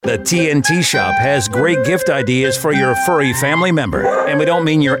The TNT Shop has great gift ideas for your furry family member. And we don't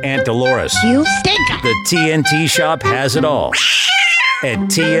mean your Aunt Dolores. You stink! The TNT Shop has it all at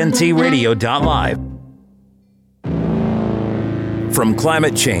TNTRadio.live. From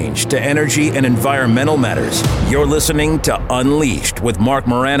climate change to energy and environmental matters, you're listening to Unleashed with Marc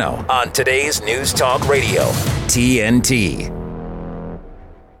Morano on today's News Talk Radio, TNT.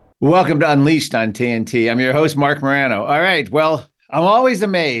 Welcome to Unleashed on TNT. I'm your host, Marc Morano. All right, well, I'm always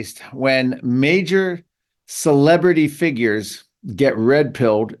amazed when major celebrity figures get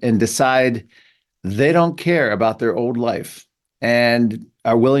red-pilled and decide they don't care about their old life and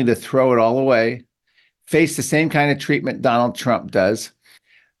are willing to throw it all away, face the same kind of treatment Donald Trump does.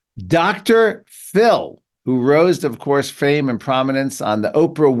 Dr. Phil, who rose, of course, fame and prominence on the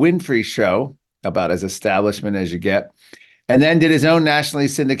Oprah Winfrey Show, about as establishment as you get, and then did his own nationally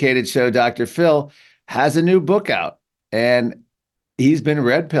syndicated show, Dr. Phil, has a new book out, and he's been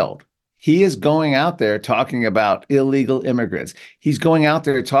red-pilled. He is going out there talking about illegal immigrants. He's going out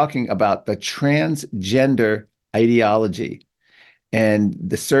there talking about the transgender ideology and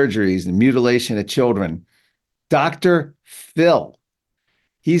the surgeries and mutilation of children. Dr. Phil,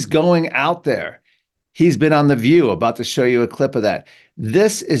 he's going out there. He's been on The View, about to show you a clip of that.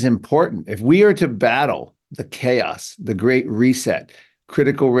 This is important. If we are to battle the chaos, the Great Reset,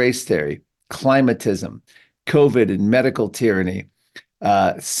 critical race theory, climatism, COVID and medical tyranny,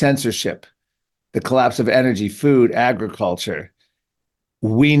 censorship, the collapse of energy, food, agriculture,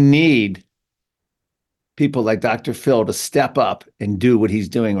 we need people like Dr. Phil to step up and do what he's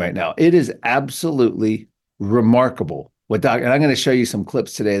doing right now. It is absolutely remarkable and I'm going to show you some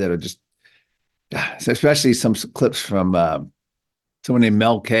clips today that are just, especially some clips from someone named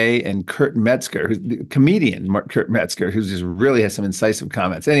Mel K and Kurt Metzger, who's the comedian, Kurt Metzger, who just really has some incisive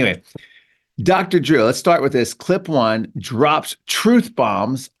comments. Anyway, Dr. Drew, let's start with this. Clip one drops truth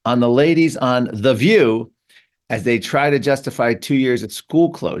bombs on the ladies on The View as they try to justify 2 years of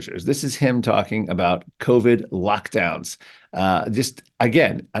school closures. This is him talking about COVID lockdowns. Just,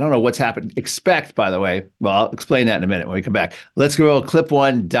 again, I don't know what's happened. Expect, by the way, well, I'll explain that in a minute when we come back. Let's go clip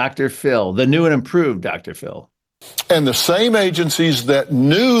one, Dr. Phil, the new and improved Dr. Phil. And the same agencies that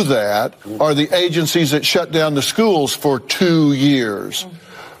knew that are the agencies that shut down the schools for 2 years.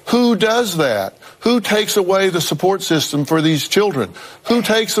 Who does that? Who takes away the support system for these children? Who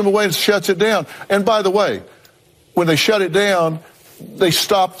takes them away and shuts it down? And by the way, when they shut it down, they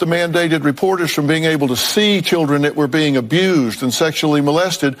stopped the mandated reporters from being able to see children that were being abused and sexually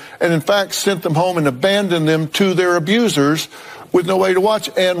molested, and in fact sent them home and abandoned them to their abusers with no way to watch,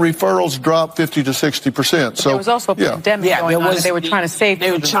 and referrals dropped 50 to 60%. So there was also a pandemic going on, and they were trying to save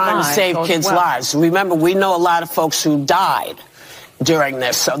kids' lives. Remember, we know a lot of folks who died during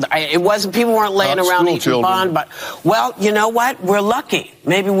this. So it wasn't, people weren't laying around eating bond, but, well, you know what? We're lucky.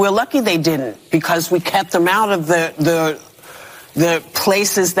 Maybe we're lucky they didn't, because we kept them out of the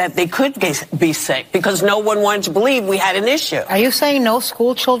places that they could be sick, because no one wanted to believe we had an issue. Are you saying no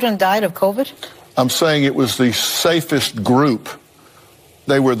school children died of COVID? I'm saying it was the safest group.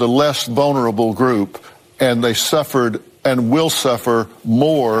 They were the less vulnerable group, and they suffered and will suffer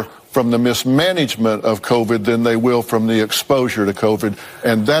more from the mismanagement of COVID than they will from the exposure to COVID.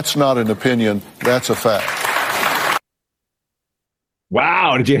 And that's not an opinion, that's a fact.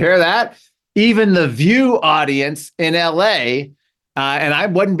 Wow, did you hear that? Even the View audience in LA, and I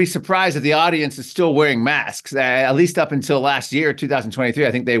wouldn't be surprised if the audience is still wearing masks, at least up until last year, 2023.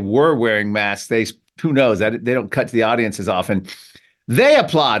 I think they were wearing masks. Who knows? They don't cut to the audience as often. They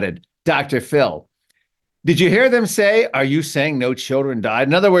applauded Dr. Phil. Did you hear them say, are you saying no children died?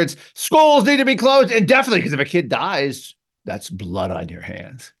 In other words, schools need to be closed indefinitely, because if a kid dies, that's blood on your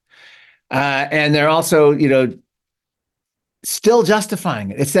hands. And they're also, still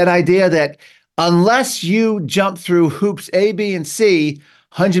justifying it. It's that idea that unless you jump through hoops A, B, and C,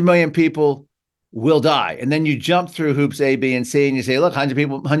 100 million people will die. And then you jump through hoops A, B, and C, and you say, look,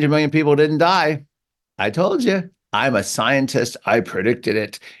 100 million people didn't die. I told you. I'm a scientist. I predicted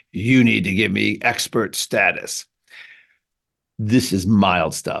it. You need to give me expert status. This is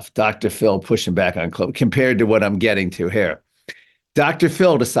mild stuff. Dr. Phil pushing back on compared to what I'm getting to here. Dr.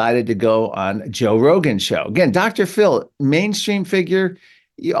 Phil decided to go on Joe Rogan's show. Again, Dr. Phil, mainstream figure,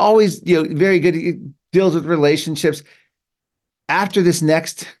 always, very good. He deals with relationships. After this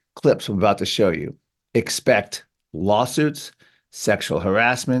next clips I'm about to show you, expect lawsuits, sexual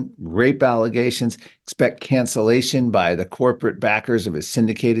harassment, rape allegations, expect cancellation by the corporate backers of his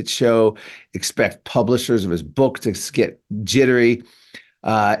syndicated show, expect publishers of his book to get jittery,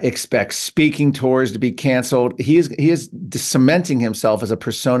 expect speaking tours to be canceled. He is cementing himself as a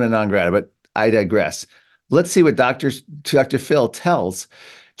persona non grata, but I digress. Let's see what Dr. Phil tells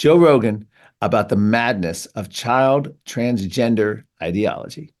Joe Rogan about the madness of child transgender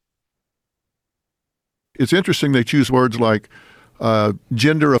ideology. It's interesting they choose words like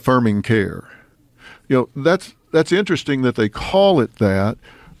gender affirming care. That's interesting that they call it that,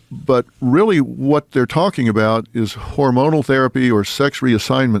 but really what they're talking about is hormonal therapy or sex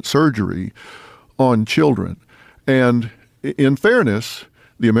reassignment surgery on children. And in fairness,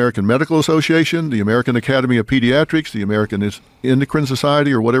 the American Medical Association, the American Academy of Pediatrics, the American Endocrine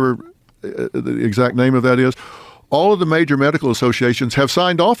Society, or whatever the exact name of that is, all of the major medical associations have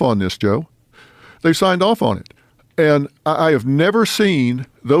signed off on this, Joe. They've signed off on it. And I have never seen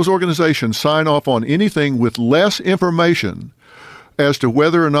those organizations sign off on anything with less information as to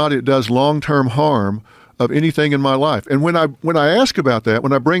whether or not it does long-term harm of anything in my life. And when I ask about that,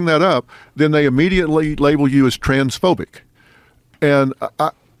 when I bring that up, then they immediately label you as transphobic. And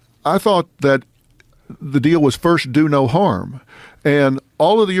I thought that the deal was first do no harm. And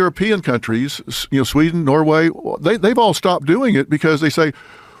all of the European countries, Sweden, Norway, they've all stopped doing it because they say,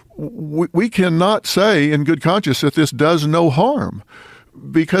 we cannot say in good conscience that this does no harm,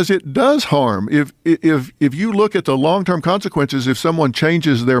 because it does harm. If you look at the long-term consequences, if someone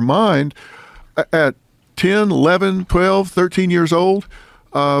changes their mind at 10, 11, 12, 13 years old,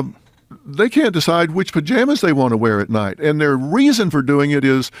 they can't decide which pajamas they want to wear at night. And their reason for doing it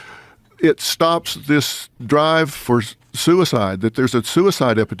is it stops this drive for suicide, that there's a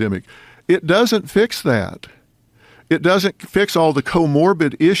suicide epidemic. It doesn't fix that. It doesn't fix all the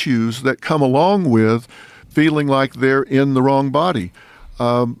comorbid issues that come along with feeling like they're in the wrong body.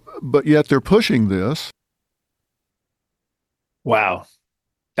 But yet they're pushing this. Wow.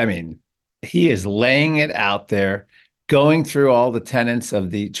 I mean, he is laying it out there, going through all the tenets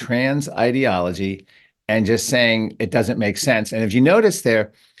of the trans ideology and just saying it doesn't make sense. And if you notice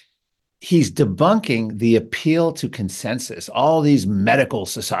there, he's debunking the appeal to consensus. All these medical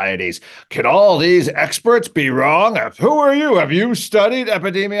societies. Can all these experts be wrong? Who are you? Have you studied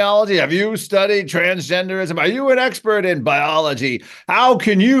epidemiology? Have you studied transgenderism? Are you an expert in biology? How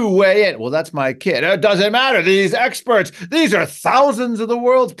can you weigh it? Well, that's my kid. It doesn't matter. These experts, these are thousands of the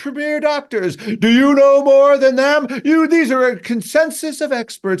world's premier doctors. Do you know more than them? These are a consensus of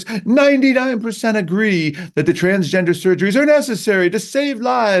experts. 99% agree that the transgender surgeries are necessary to save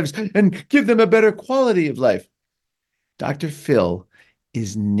lives and give them a better quality of life. Dr. Phil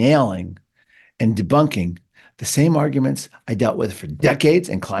is nailing and debunking the same arguments I dealt with for decades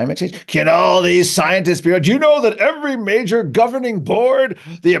in climate change. Can all these scientists be? Do you know that every major governing board,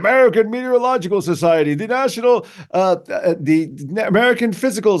 the American Meteorological Society, the National, the American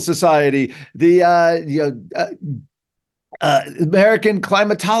Physical Society, the American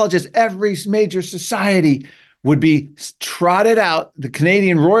Climatologist, every major society would be trotted out. The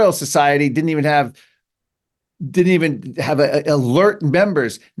Canadian Royal Society didn't even have alert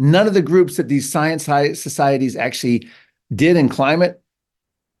members. None of the groups that these science societies actually did in climate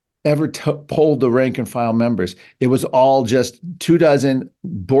ever polled the rank and file members. It was all just 24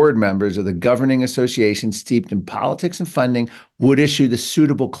 board members of the governing association steeped in politics and funding would issue the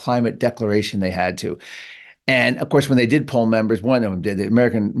suitable climate declaration they had to. And of course, when they did poll members, one of them did, the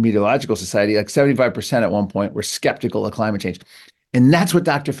American Meteorological Society, like 75% at one point were skeptical of climate change. And that's what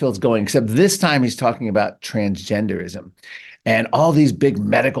Dr. Phil's going, except this time he's talking about transgenderism and all these big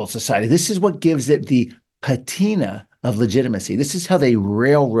medical societies. This is what gives it the patina of legitimacy. This is how they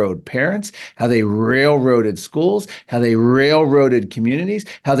railroad parents, how they railroaded schools, how they railroaded communities,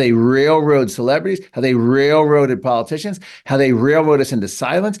 how they railroad celebrities, how they railroaded politicians, how they railroad us into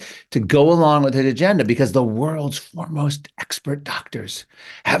silence to go along with that agenda, because the world's foremost expert doctors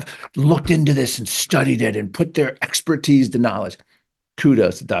have looked into this and studied it and put their expertise to knowledge.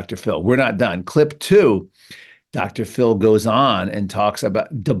 Kudos to Dr. Phil. We're not done. Clip 2. Dr. Phil goes on and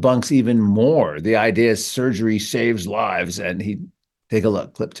debunks even more. The idea is surgery saves lives. And take a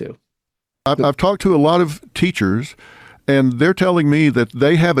look, clip 2. I've talked to a lot of teachers, and they're telling me that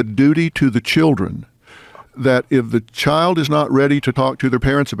they have a duty to the children, that if the child is not ready to talk to their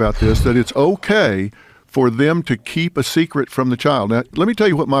parents about this, that it's okay for them to keep a secret from the child. Now, let me tell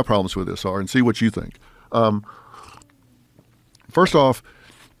you what my problems with this are and see what you think. First off,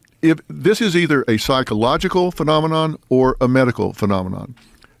 if this is either a psychological phenomenon or a medical phenomenon,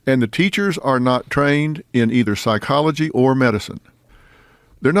 and the teachers are not trained in either psychology or medicine,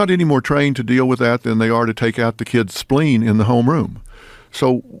 they're not any more trained to deal with that than they are to take out the kid's spleen in the homeroom.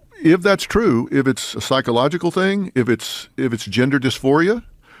 So if that's true, if it's a psychological thing, if it's gender dysphoria,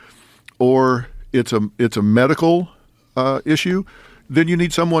 or it's a medical issue, then you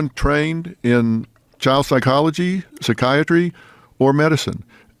need someone trained in child psychology, psychiatry, or medicine.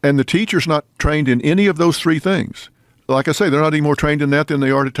 And the teacher's not trained in any of those three things. like I say, they're not any more trained in that than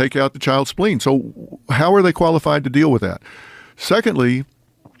they are to take out the child's spleen. So how are they qualified to deal with that? Secondly,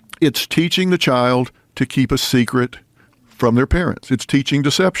 it's teaching the child to keep a secret from their parents. It's teaching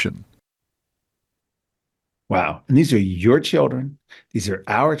deception. Wow. And these are your children. These are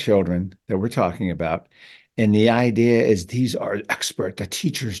our children that we're talking about. And the idea is these are expert. The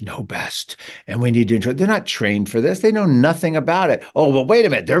teachers know best. And we need to enjoy. They're not trained for this. They know nothing about it. Oh, well, wait a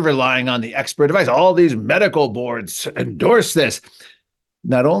minute. They're relying on the expert advice. All these medical boards endorse this.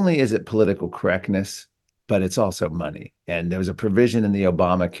 Not only is it political correctness, but it's also money. And there was a provision in the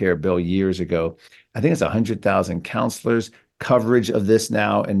Obamacare bill years ago. I think it's 100,000 counselors, coverage of this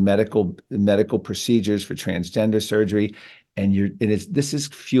now in medical procedures for transgender surgery. And this is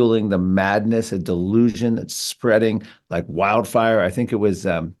fueling the madness, a delusion that's spreading like wildfire. I think it was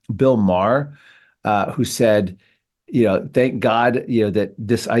Bill Maher who said, thank God, that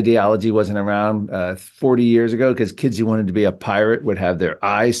this ideology wasn't around 40 years ago, because kids who wanted to be a pirate would have their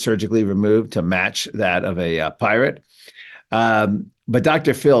eyes surgically removed to match that of a pirate. But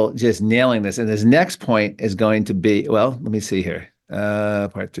Dr. Phil just nailing this. And his next point is going to be, well, let me see here.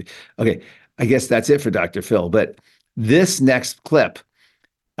 Part 3. Okay, I guess that's it for Dr. Phil. But this next clip,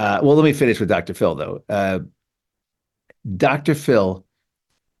 well, let me finish with Dr. Phil, though. Dr. Phil,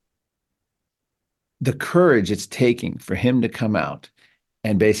 the courage it's taking for him to come out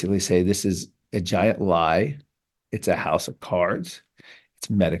and basically say this is a giant lie, it's a house of cards, it's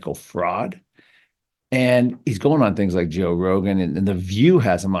medical fraud. And he's going on things like Joe Rogan, and The View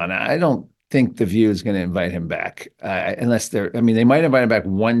has him on. I don't think The View is going to invite him back unless they might invite him back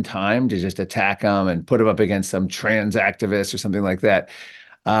one time to just attack him and put him up against some trans activist or something like that.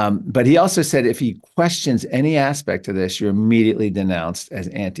 But he also said if he questions any aspect of this, you're immediately denounced as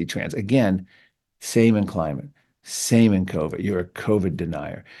anti-trans. Again, same in climate, same in COVID. You're a COVID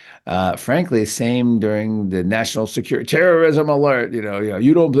denier. Frankly, same during the national security terrorism alert.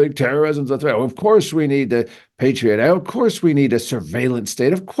 You don't think terrorism's a threat. Well, of course we need the Patriot Act. Of course we need a surveillance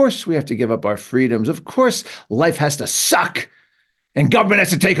state. Of course we have to give up our freedoms. Of course life has to suck and government has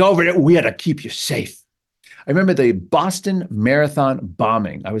to take over. We had to keep you safe. I remember the Boston Marathon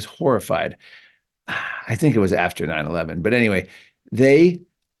bombing. I was horrified. I think it was after 9/11. But anyway, they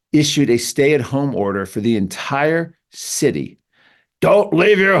issued a stay-at-home order for the entire city. Don't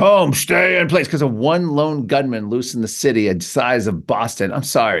leave your home, stay in place, because of one lone gunman loose in the city, a size of Boston. I'm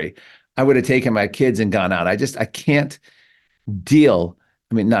sorry. I would have taken my kids and gone out. I can't deal.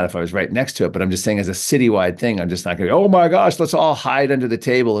 I mean, not if I was right next to it, but I'm just saying as a citywide thing, I'm just not going to go, oh my gosh, let's all hide under the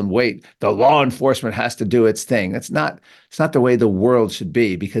table and wait. The law enforcement has to do its thing. It's not the way the world should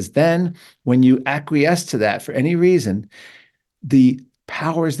be, because then when you acquiesce to that for any reason, the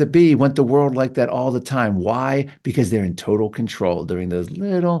powers that be want the world like that all the time. Why? Because they're in total control during those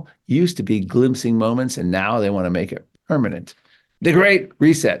little, used to be glimpsing moments, and now they want to make it permanent. The Great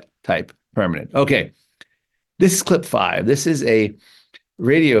Reset type permanent. Okay, this is clip 5. This is a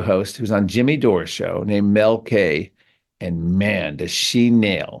radio host who's on Jimmy Dore's show named Mel K. And man, does she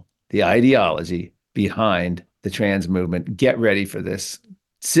nail the ideology behind the trans movement. Get ready for this.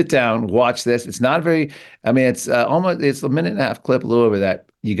 Sit down, watch this. It's not very, it's a minute and a half clip, a little over that.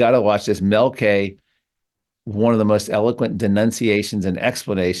 You got to watch this. Mel K, one of the most eloquent denunciations and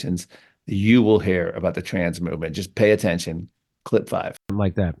explanations you will hear about the trans movement. Just pay attention. Clip 5.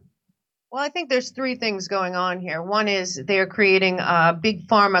 Like that. Well, I think there's 3 things going on here. One is they're creating big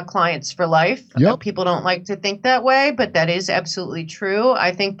pharma clients for life. Yep. People don't like to think that way, but that is absolutely true.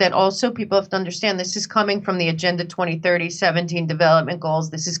 I think that also people have to understand this is coming from the Agenda 2030 17 development goals.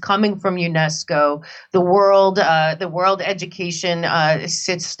 This is coming from UNESCO, the world education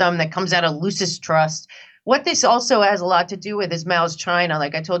system that comes out of Lucis Trust. What this also has a lot to do with is Mao's China.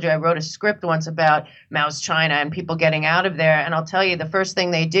 Like I told you, I wrote a script once about Mao's China and people getting out of there. And I'll tell you, the first thing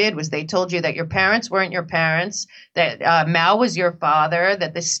they did was they told you that your parents weren't your parents, that Mao was your father,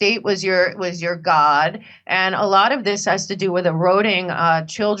 that the state was your God. And a lot of this has to do with eroding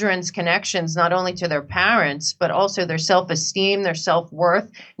children's connections, not only to their parents, but also their self-esteem, their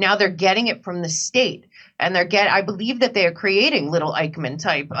self-worth. Now they're getting it from the state. And I believe that they are creating little Eichmann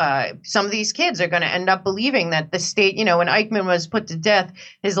type. Some of these kids are going to end up believing that the state, when Eichmann was put to death,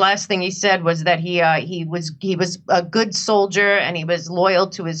 his last thing he said was that he was a good soldier and he was loyal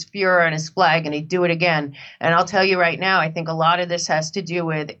to his Führer and his flag, and he'd do it again. And I'll tell you right now, I think a lot of this has to do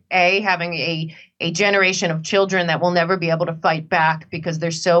with having a generation of children that will never be able to fight back because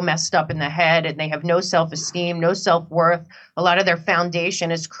they're so messed up in the head and they have no self-esteem, no self-worth. A lot of their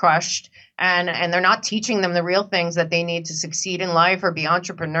foundation is crushed, and they're not teaching them the real things that they need to succeed in life or be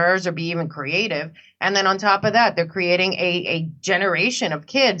entrepreneurs or be even creative. And then on top of that, they're creating a generation of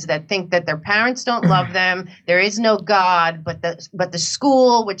kids that think that their parents don't love them. There is no God, but the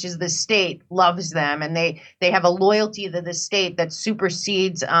school, which is the state, loves them, and they have a loyalty to the state that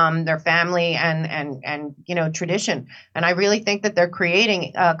supersedes their family and tradition. And I really think that they're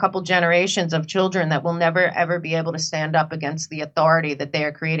creating a couple generations of children that will never ever be able to stand up against the authority that they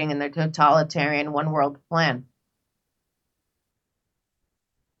are creating in their totalitarian one world plan.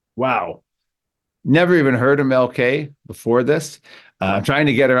 Wow. Never even heard of Mel K before this. I'm trying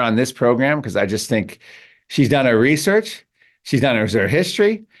to get her on this program because I just think she's done her research, she's done her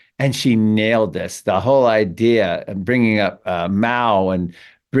history, and she nailed this. The whole idea of bringing up Mao and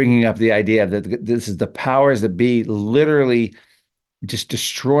bringing up the idea that this is the powers that be literally just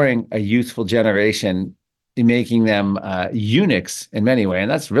destroying a youthful generation, making them eunuchs in many ways. And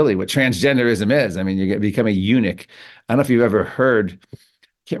that's really what transgenderism is. I mean, you become a eunuch. I don't know if you've ever heard,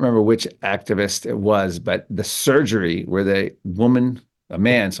 can't remember which activist it was, but the surgery where a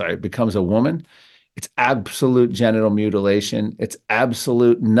man becomes a woman, it's absolute genital mutilation. It's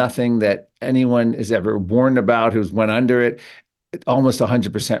absolute nothing that anyone is ever warned about who's went under it. Almost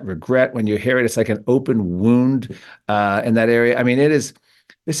 100% regret. When you hear it, it's like an open wound in that area. I mean, this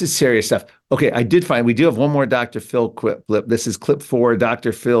is serious stuff. Okay, we do have one more Dr. Phil clip. This is clip 4,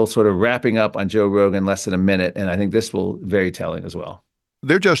 Dr. Phil sort of wrapping up on Joe Rogan, less than a minute. And I think this will be very telling as well.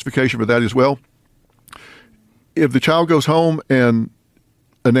 Their justification for that is, well, if the child goes home and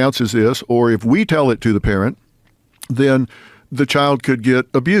announces this, or if we tell it to the parent, then the child could get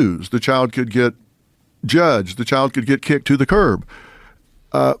abused, the child could get judged, the child could get kicked to the curb.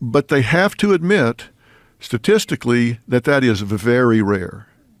 But they have to admit, statistically, that is very rare.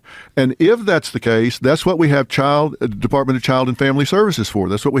 And if that's the case, that's what we have Department of Child and Family Services for.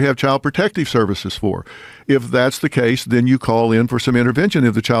 That's what we have Child Protective Services for. If that's the case, then you call in for some intervention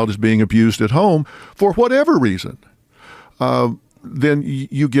if the child is being abused at home for whatever reason. Then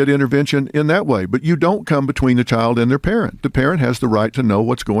you get intervention in that way. But you don't come between the child and their parent. The parent has the right to know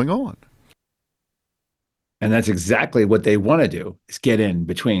what's going on. And that's exactly what they want to do, is get in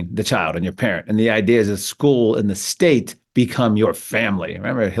between the child and your parent. And the idea is a school and the state become your family.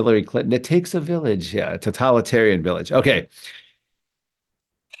 Remember Hillary Clinton? It takes a village, a totalitarian village. Okay.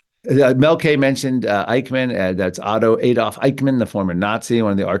 Mel K mentioned Eichmann. That's Adolf Eichmann, the former Nazi,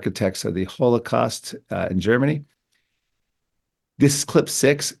 one of the architects of the Holocaust in Germany. This is clip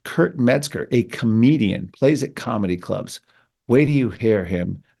 6. Kurt Metzger, a comedian, plays at comedy clubs. Wait till you hear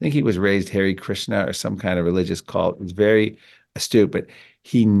him. I think he was raised Hare Krishna or some kind of religious cult. It was very astute, but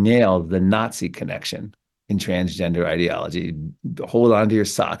he nailed the Nazi connection in transgender ideology. Hold on to your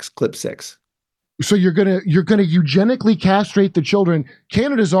socks. Clip 6. So you're gonna eugenically castrate the children.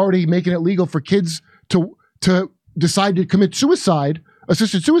 Canada's already making it legal for kids to decide to commit suicide,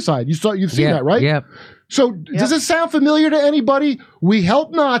 assisted suicide. You've seen that, right? Yeah. So does it sound familiar to anybody? We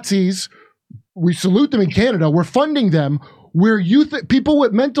help Nazis. We salute them in Canada. We're funding them. We're people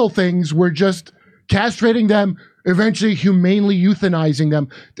with mental things. We're just castrating them, eventually humanely euthanizing them.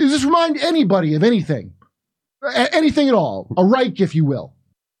 Does this remind anybody of anything? Anything at all? A Reich, if you will.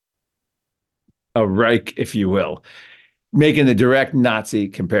 A Reich, if you will. Making the direct Nazi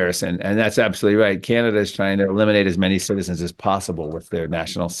comparison. And that's absolutely right. Canada is trying to eliminate as many citizens as possible with their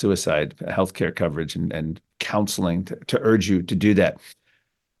national suicide healthcare coverage and counseling to urge you to do that.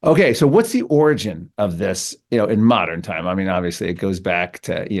 Okay, so what's the origin of this, in modern time? I mean, obviously it goes back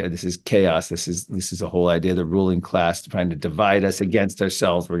to, this is chaos. This is a whole idea of the ruling class trying to divide us against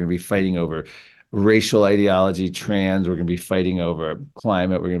ourselves. We're going to be fighting over racial ideology, trans. We're going to be fighting over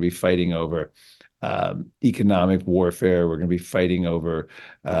climate. We're going to be fighting over economic warfare. We're going to be fighting over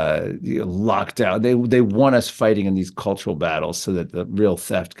lockdown. They want us fighting in these cultural battles so that the real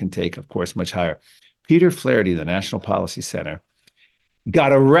theft can take, of course, much higher. Peter Flaherty, the National Policy Center,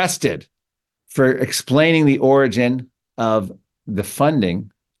 got arrested for explaining the origin of the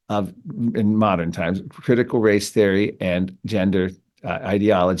funding of, in modern times, critical race theory and gender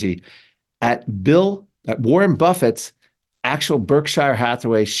ideology at Warren Buffett's actual Berkshire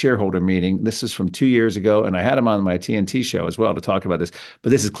Hathaway shareholder meeting. This is from 2 years ago, and I had him on my TNT show as well to talk about this.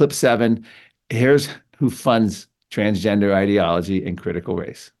 But this is clip 7. Here's who funds transgender ideology and critical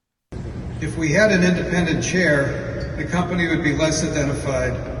race. If we had an independent chair, the company would be less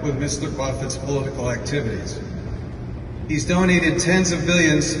identified with Mr. Buffett's political activities. He's donated tens of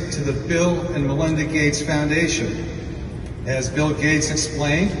billions to the Bill and Melinda Gates Foundation. As Bill Gates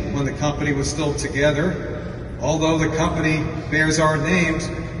explained when the company was still together, although the company bears our names,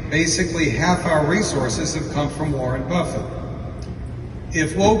 basically half our resources have come from Warren Buffett.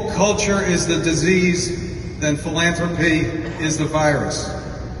 If woke culture is the disease, then philanthropy is the virus.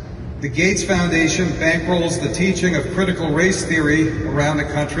 The Gates Foundation bankrolls the teaching of critical race theory around the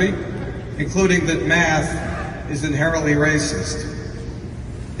country, including that math is inherently racist.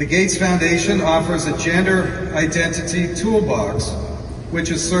 The Gates Foundation offers a gender identity toolbox, which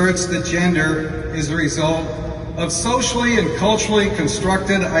asserts that gender is a result of socially and culturally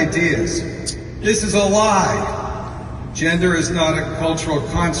constructed ideas. This is a lie. Gender is not a cultural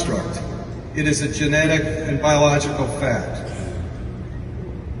construct. It is a genetic and biological fact.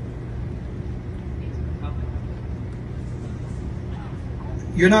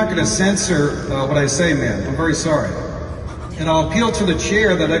 You're not going to censor what I say, ma'am. I'm very sorry. And I'll appeal to the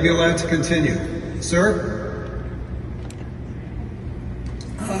chair that I be allowed to continue. Sir?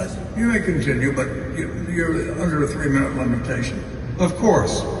 You may continue, but you're under a 3-minute limitation. Of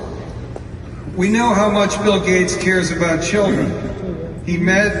course. We know how much Bill Gates cares about children. He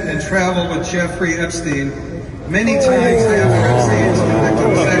met and traveled with Jeffrey Epstein many times after Epstein's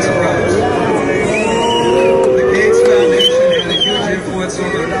convicted sex crimes. The Gates Foundation had a huge influence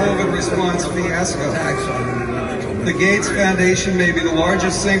over the COVID response fiasco. The Gates Foundation may be the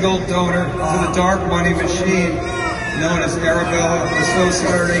largest single donor to the dark money machine known as Arabella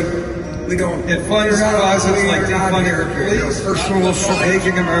Associates. It funds causes like defunding the police,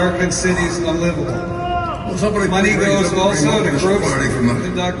 making American cities unlivable. Money goes also to groups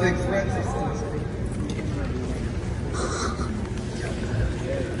conducting threats.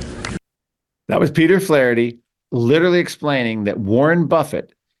 That was Peter Flaherty literally explaining that Warren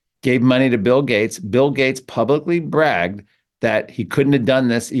Buffett gave money to Bill Gates. Bill Gates publicly bragged that he couldn't have done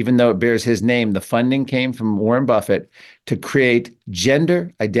this, even though it bears his name. The funding came from Warren Buffett to create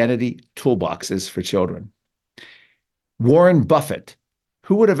gender identity toolboxes for children. Warren Buffett.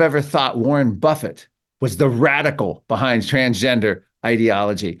 Who would have ever thought Warren Buffett was the radical behind transgender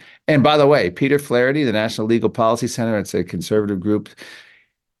ideology? And by the way, Peter Flaherty, the National Legal Policy Center, it's a conservative group,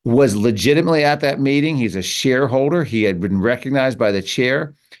 was legitimately at that meeting. He's a shareholder. He had been recognized by the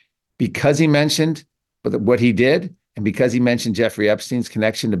chair because he mentioned what he did. And because he mentioned Jeffrey Epstein's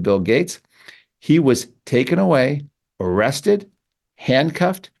connection to Bill Gates, he was taken away, arrested,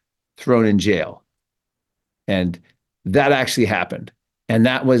 handcuffed, thrown in jail. And that actually happened. And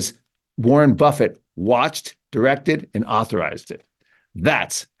that was Warren Buffett watched, directed, and authorized it.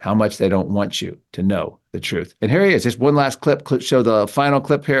 That's how much they don't want you to know the truth. And here he is. Just one last clip. Show the final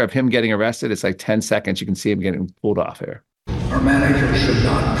clip here of him getting arrested. It's like 10 seconds. You can see him getting pulled off here. Our managers should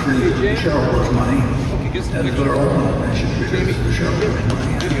not treat shareholders' money as their own. They should treat it as the shareholders'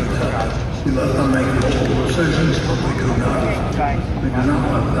 money. We let them make local decisions, but we do not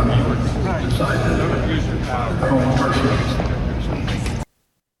let them decide their own personal.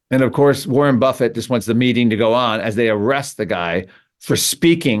 And of course, Warren Buffett just wants the meeting to go on as they arrest the guy for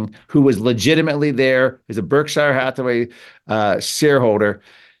speaking, who was legitimately there as a Berkshire Hathaway shareholder.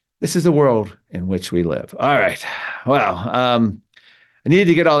 This is the world in which we live. All right. Well, I needed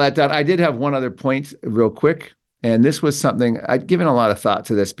to get all that done. I did have one other point real quick. And this was something I'd given a lot of thought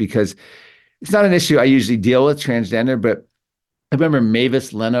to this because it's not an issue I usually deal with, transgender, but I remember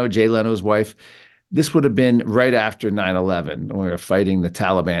Mavis Leno, Jay Leno's wife. This would have been right after 9/11 when we were fighting the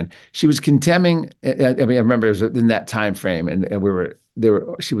Taliban. She was condemning, I remember it was in that time frame, and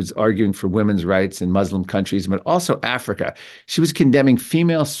she was arguing for women's rights in Muslim countries, but also Africa. She was condemning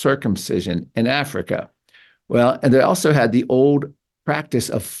female circumcision in Africa. Well, and they also had the old practice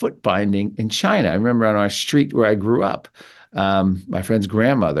of foot binding in China. I remember on our street where I grew up, my friend's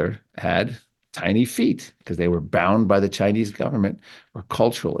grandmother had tiny feet because they were bound by the Chinese government, or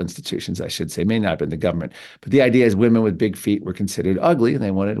cultural institutions, I should say. May not have been the government. But the idea is women with big feet were considered ugly, and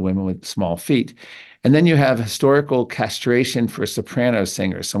they wanted women with small feet. And then you have historical castration for soprano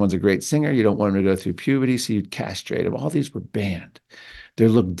singers. Someone's a great singer, you don't want them to go through puberty, so you'd castrate them. All these were banned. They're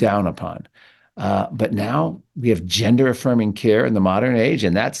looked down upon. But now we have gender-affirming care in the modern age,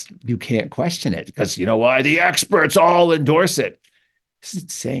 and you can't question it because you know why? The experts all endorse it. This is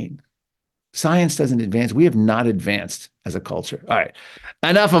insane. Science doesn't advance. We have not advanced as a culture. All right,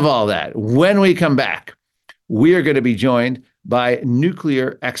 enough of all that. When we come back, we are going to be joined by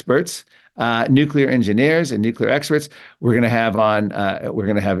nuclear experts, nuclear engineers and nuclear experts. We're going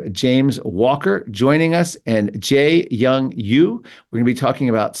to have James Walker joining us and Jiang. We're going to be talking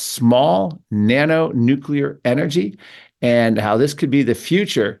about small nano nuclear energy and how this could be the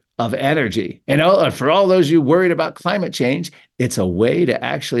future of energy. And for all those of you worried about climate change, it's a way to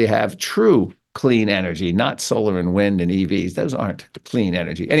actually have true clean energy, not solar and wind and EVs. Those aren't clean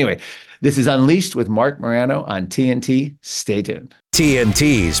energy. Anyway, this is Unleashed with Marc Morano on TNT. Stay tuned.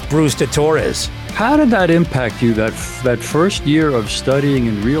 TNT's Bruce Torres. How did that impact you, that first year of studying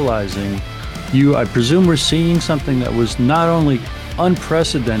and realizing I presume we're seeing something that was not only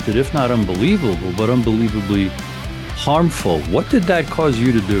unprecedented, if not unbelievable, but unbelievably harmful? What did that cause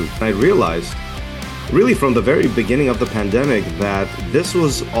you to do? I realized really from the very beginning of the pandemic that this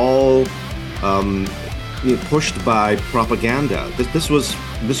was all pushed by propaganda.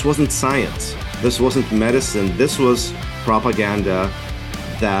 This wasn't science. This wasn't medicine. This was propaganda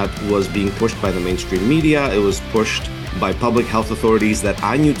that was being pushed by the mainstream media. It was pushed by public health authorities that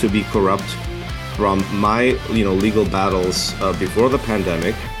I knew to be corrupt from my legal battles before the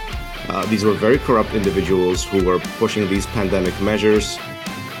pandemic. These were very corrupt individuals who were pushing these pandemic measures.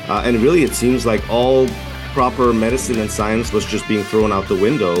 And really, it seems like all proper medicine and science was just being thrown out the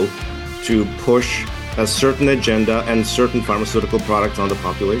window to push a certain agenda and certain pharmaceutical products on the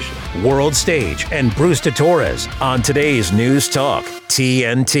population. World Stage and Bruce Torres on today's News Talk,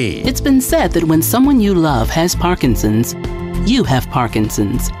 TNT. It's been said that when someone you love has Parkinson's, you have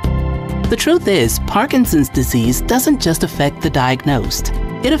Parkinson's. The truth is, Parkinson's disease doesn't just affect the diagnosed.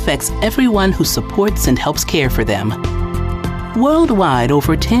 It affects everyone who supports and helps care for them. Worldwide,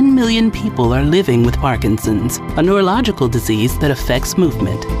 over 10 million people are living with Parkinson's, a neurological disease that affects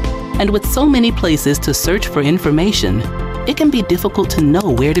movement. And with so many places to search for information, it can be difficult to know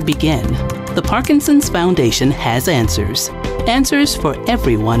where to begin. The Parkinson's Foundation has answers. Answers for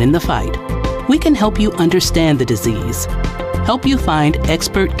everyone in the fight. We can help you understand the disease, help you find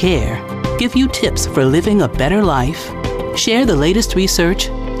expert care, give you tips for living a better life, share the latest research,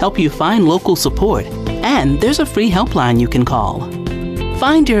 help you find local support, and there's a free helpline you can call.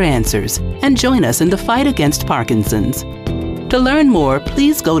 Find your answers and join us in the fight against Parkinson's. To learn more,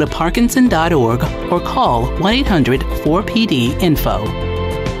 please go to parkinson.org or call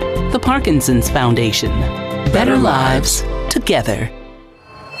 1-800-4PD-INFO. The Parkinson's Foundation. Better lives together.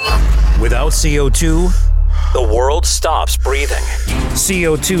 Without CO2, the world stops breathing.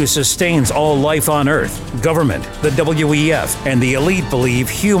 CO2 sustains all life on Earth. Government, the WEF, and the elite believe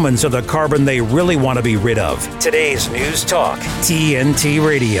humans are the carbon they really want to be rid of. Today's News Talk, TNT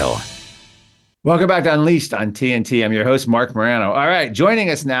Radio. Welcome back to Unleashed on TNT. I'm your host, Marc Morano. All right,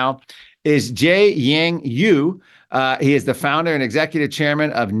 joining us now is Jiang Yu. He is the founder and executive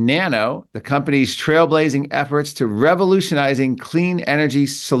chairman of Nano, the company's trailblazing efforts to revolutionizing clean energy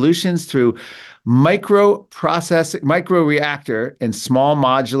solutions through microreactor and small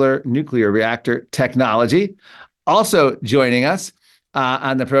modular nuclear reactor technology. Also joining us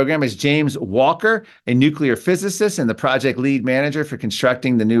on the program is James Walker, a nuclear physicist and the project lead manager for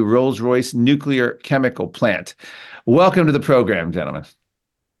constructing the new Rolls-Royce nuclear chemical plant. Welcome to the program, gentlemen.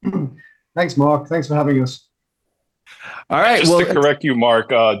 Thanks, Mark. Thanks for having us. All right. Just to correct you,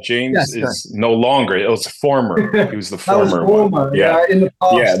 Mark, James is no longer. It was former. He was the former one. Yeah, in the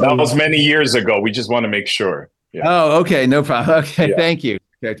past. Yeah, that was many years ago. We just want to make sure. Yeah. Oh, okay. No problem. Okay. Thank you for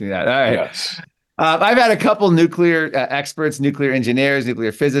correcting that. All right. Yes. I've had a couple nuclear experts, nuclear engineers,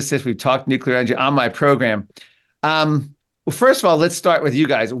 nuclear physicists. We've talked nuclear energy on my program. Well, first of all, let's start with you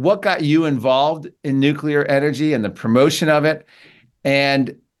guys. What got you involved in nuclear energy and the promotion of it?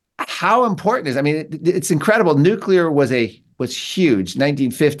 And how important is, it's incredible. Nuclear was huge,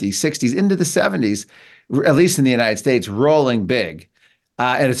 1950s, 60s, into the 70s, at least in the United States, rolling big.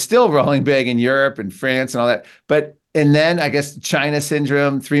 And it's still rolling big in Europe and France and all that. And then I guess China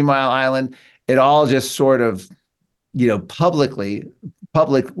syndrome, 3 Mile Island, it all just sort of, public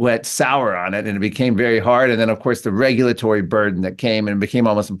went sour on it, and it became very hard. And then, of course, the regulatory burden that came, and it became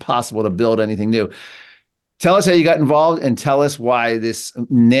almost impossible to build anything new. Tell us how you got involved, and tell us why this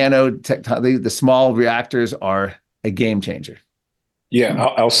nano technology, the small reactors, are a game changer. Yeah,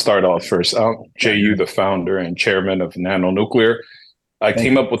 I'll start off first. J.U., the founder and chairman of Nano Nuclear. I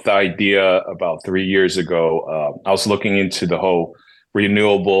came up with the idea about 3 years ago. I was looking into the whole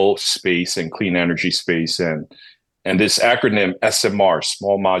renewable space and clean energy space, and this acronym SMR,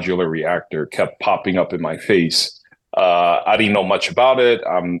 small modular reactor, kept popping up in my face. I didn't know much about it.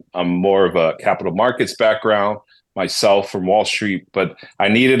 I'm more of a capital markets background myself from Wall Street, but I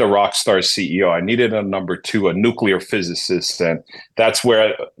needed a rock star CEO. I needed a number two, a nuclear physicist, and that's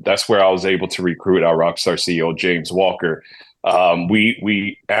where I was able to recruit our rock star CEO, James Walker.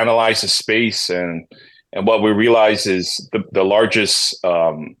 We analyzed the space, and what we realized is the largest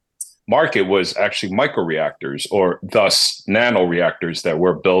market was actually microreactors, or thus nano reactors that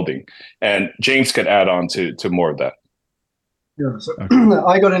we're building. And James could add on to more of that. Yeah, so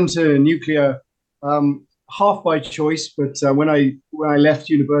I got into nuclear half by choice, but when I left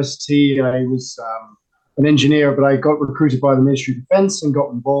university, I was an engineer, but I got recruited by the Ministry of Defense and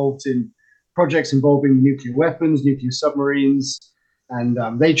got involved in projects involving nuclear weapons, nuclear submarines, and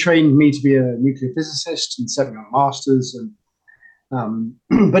they trained me to be a nuclear physicist and set me on a master's. And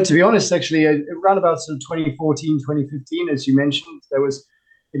but to be honest, actually, around about sort of 2014, 2015, as you mentioned,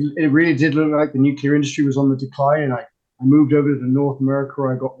 it really did look like the nuclear industry was on the decline, and I moved over to North America,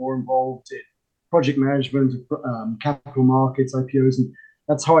 where I got more involved in project management, capital markets, IPOs, and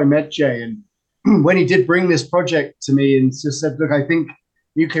that's how I met Jay. And when he did bring this project to me and just said, look, I think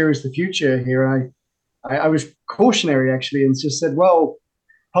nuclear is the future here, and I was cautionary, actually, and just said, well,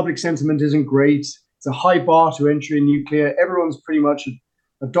 public sentiment isn't great. It's a high bar to enter in nuclear. Everyone's pretty much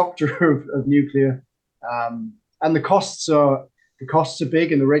a doctor of nuclear. And the costs are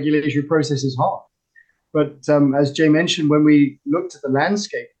big, and the regulatory process is hard. But as Jay mentioned, when we looked at the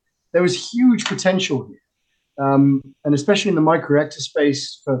landscape, there was huge potential here. And especially in the microreactor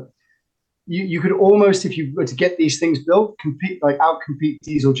space, you could almost, if you were to get these things built, outcompete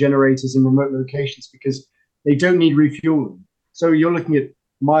diesel generators in remote locations because they don't need refueling. So you're looking at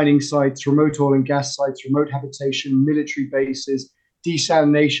mining sites, remote oil and gas sites, remote habitation, military bases,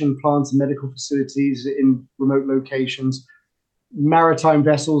 desalination plants and medical facilities in remote locations, maritime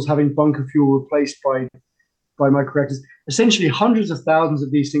vessels having bunker fuel replaced by microreactors. Essentially, hundreds of thousands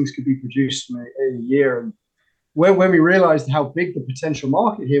of these things could be produced in a year. And when we realized how big the potential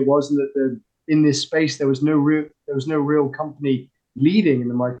market here was, and that in this space there was no real company leading in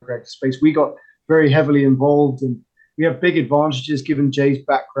the microreactor space, we got very heavily involved, and we have big advantages given Jay's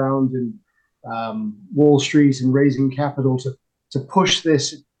background in Wall Street and raising capital to push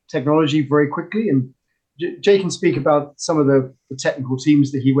this technology very quickly. And Jay can speak about some of the technical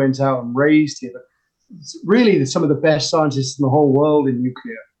teams that he went out and raised here, but it's really some of the best scientists in the whole world in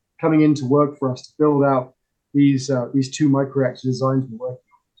nuclear coming in to work for us to build out these two microreactor designs we're working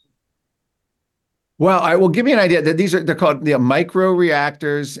on. Well, I will give you an idea that they're called micro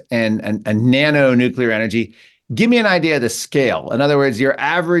reactors and nano nuclear energy. Give me an idea of the scale. In other words, your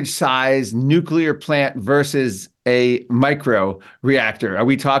average size nuclear plant versus a micro reactor. Are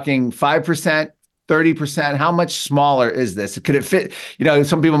we talking 5%, 30%? How much smaller is this? Could it fit?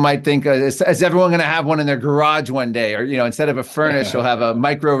 Some people might think, is everyone going to have one in their garage one day? Or, instead of a furnace, you'll have a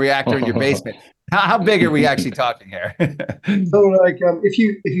micro reactor in your basement. How big are we actually talking here? So, if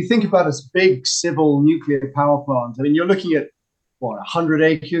you think about a big civil nuclear power plant, I mean, you're looking at 100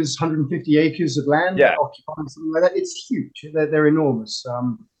 acres, 150 acres of land occupying something like that. It's huge. They're enormous.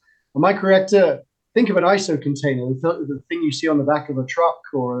 A microreactor, think of an ISO container, the thing you see on the back of a truck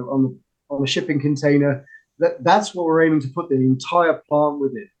or on a shipping container. That's what we're aiming to put the entire plant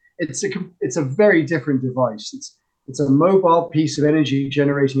within. It's a very different device. It's a mobile piece of energy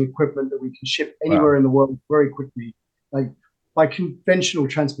generating equipment that we can ship anywhere in the world very quickly, like by conventional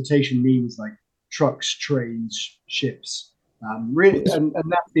transportation means, like trucks, trains, ships. Really, and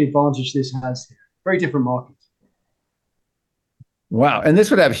that's the advantage this has here. Very different market. Wow. And this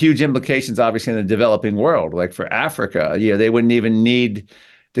would have huge implications, obviously, in the developing world. Like for Africa, they wouldn't even need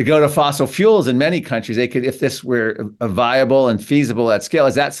to go to fossil fuels in many countries. They could, if this were viable and feasible at scale.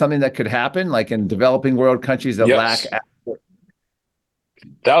 Is that something that could happen, like in developing world countries that lack?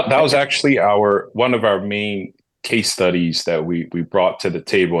 That was actually one of our main case studies that we brought to the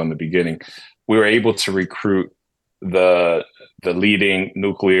table in the beginning. We were able to recruit the leading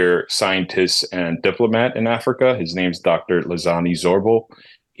nuclear scientist and diplomat in Africa. His name's Dr. Lazani Zorbel.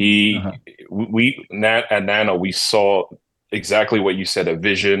 We at Nano, we saw exactly what you said, a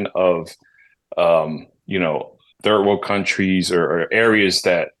vision of third world countries or areas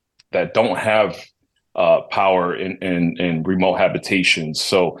that don't have power in remote habitations.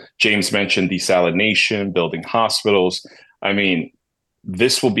 So James mentioned desalination, building hospitals. I mean,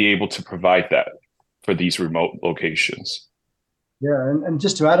 this will be able to provide that for these remote locations. Yeah, and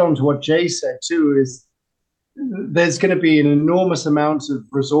just to add on to what Jay said too, is there's going to be an enormous amount of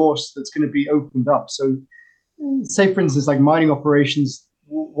resource that's going to be opened up. So say, for instance, like mining operations,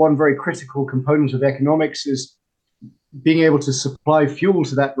 one very critical component of economics is being able to supply fuel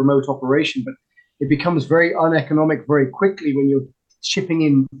to that remote operation, but it becomes very uneconomic very quickly when you're shipping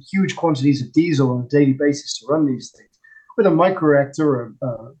in huge quantities of diesel on a daily basis to run these things. With a microreactor or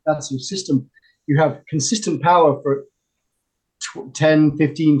that sort of system, you have consistent power for 10,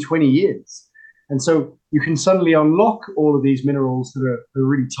 15, 20 years. And so you can suddenly unlock all of these minerals that are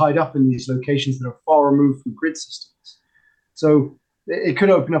really tied up in these locations that are far removed from grid systems. So it could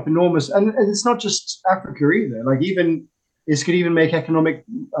open up enormous, and it's not just Africa either. This could even make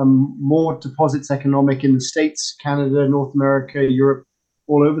more deposits economic in the States, Canada, North America, Europe,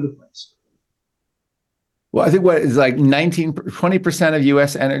 all over the place. Well, I think what is like 20% of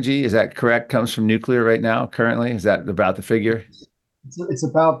U.S. energy, is that correct, comes from nuclear right now, currently? Is that about the figure? It's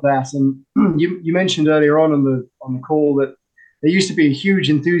about that. And you mentioned earlier on the call that there used to be a huge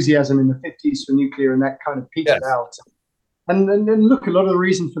enthusiasm in the 50s for nuclear, and that kind of petered out. And look, a lot of the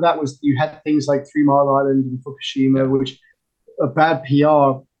reason for that was you had things like 3 Mile Island and Fukushima, which are bad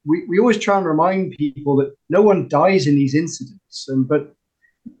PR. We always try and remind people that no one dies in these incidents, but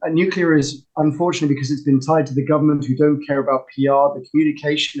nuclear is, unfortunately, because it's been tied to the government who don't care about PR, the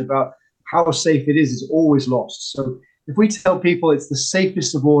communication about how safe it is always lost. So if we tell people it's the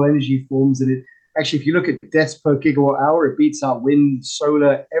safest of all energy forms, and it actually, if you look at deaths per gigawatt hour, it beats out wind,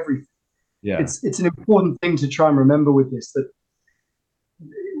 solar, everything. Yeah, it's an important thing to try and remember with this, that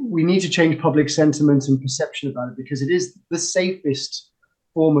we need to change public sentiment and perception about it, because it is the safest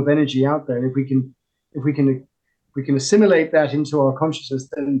form of energy out there. And if we can assimilate that into our consciousness,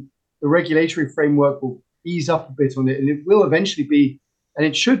 then the regulatory framework will ease up a bit on it, and it will eventually be, and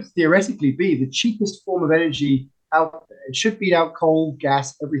it should theoretically be, the cheapest form of energy out there. It should beat out coal,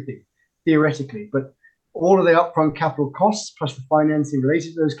 gas, everything, theoretically. But all of the upfront capital costs, plus the financing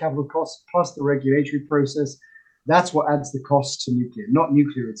related to those capital costs, plus the regulatory process, that's what adds the cost to nuclear, not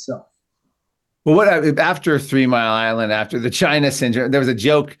nuclear itself. Well, what after 3 Mile Island, after the China syndrome, there was a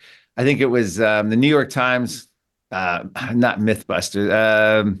joke. I think it was the New York Times, not Mythbusters.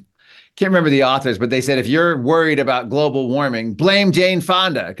 Can't remember the authors, but they said, if you're worried about global warming, blame Jane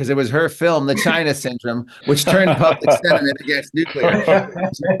Fonda, because it was her film, The China Syndrome, which turned public sentiment against nuclear.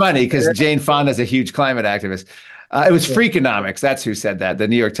 It's funny because Jane Fonda is a huge climate activist. It was Freakonomics. That's who said that. The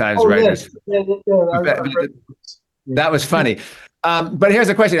New York Times writers. Yes. That was funny. But here's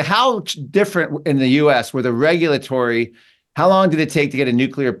a question. How different in the U.S. were the regulatory, how long did it take to get a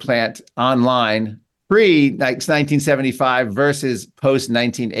nuclear plant online pre-1975 versus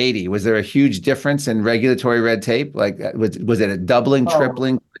post-1980? Was there a huge difference in regulatory red tape? Like, was it a doubling,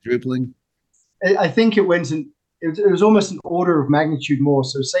 tripling, quadrupling? I think it went in, it was almost an order of magnitude more.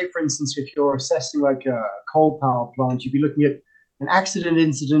 So say, for instance, if you're assessing like a coal power plant, you'd be looking at an accident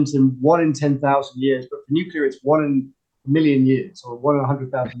incident in 1 in 10,000 years. But for nuclear, it's 1 in a million years, or 1 in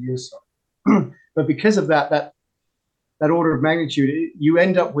 100,000 years. But because of that order of magnitude, you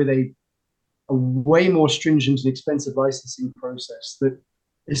end up with a way more stringent and expensive licensing process that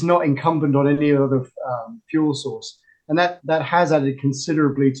is not incumbent on any other fuel source. And that has added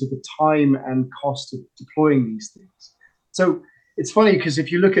considerably to the time and cost of deploying these things. So it's funny, because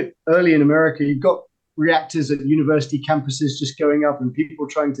if you look at early in America, you've got reactors at university campuses just going up, and people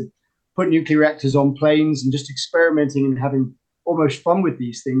trying to put nuclear reactors on planes and just experimenting and having almost fun with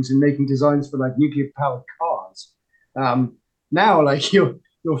these things and making designs for like nuclear powered cars. Now, like you're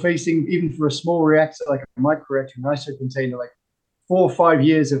facing, even for a small reactor, like a microreactor, an ISO container, like 4 or 5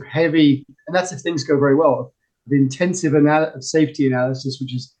 years of heavy, and that's if things go very well, the intensive safety analysis,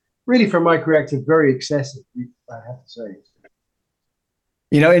 which is really for a microreactor very excessive, I have to say.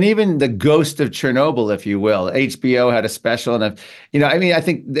 You know, and even the ghost of Chernobyl, if you will. HBO had a special, and I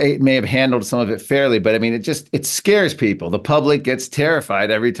think they may have handled some of it fairly, but I mean, it scares people. The public gets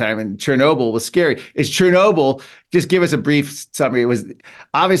terrified every time, and Chernobyl was scary. Is Chernobyl, just give us a brief summary. It was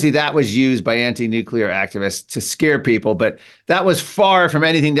obviously that was used by anti-nuclear activists to scare people, but that was far from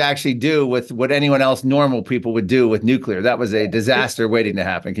anything to actually do with what anyone else, normal people, would do with nuclear. That was a disaster waiting to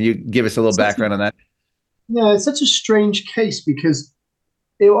happen. Can you give us a little background on that? Yeah, it's such a strange case, because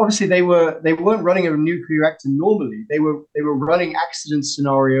obviously they weren't running a nuclear reactor normally. They were running accident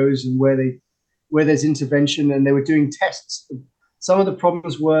scenarios, and where there's intervention, and they were doing tests. Some of the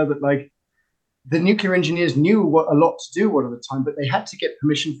problems were that, like, the nuclear engineers knew a lot to do all of the time, but they had to get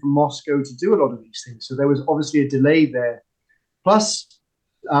permission from Moscow to do a lot of these things. So there was obviously a delay there. Plus,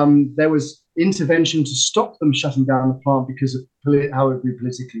 there was intervention to stop them shutting down the plant because of how it would be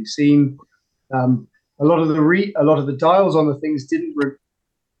politically seen. A lot of the dials on the things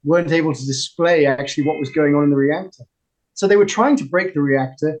weren't able to display actually what was going on in the reactor. So they were trying to break the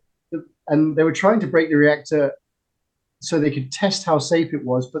reactor, and they were trying to break the reactor so they could test how safe it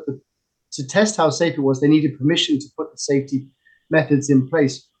was. But to test how safe it was, they needed permission to put the safety methods in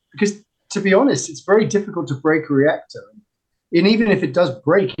place. Because, to be honest, it's very difficult to break a reactor. And even if it does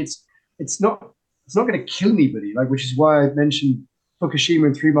break, it's not going to kill anybody. Like, which is why I mentioned Fukushima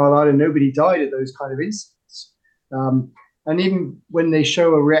and 3 Mile Island. Nobody died at those kind of incidents. And even when they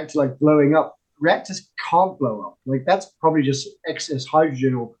show a reactor like blowing up, reactors can't blow up. Like, that's probably just excess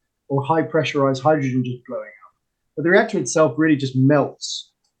hydrogen or high pressurized hydrogen just blowing up. But the reactor itself really just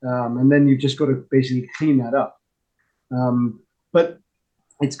melts. And then you've just got to basically clean that up. But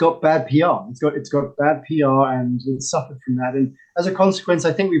it's got bad PR. It's got bad PR, and it's suffered from that. And as a consequence,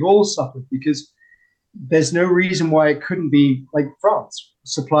 I think we've all suffered, because there's no reason why it couldn't be like France,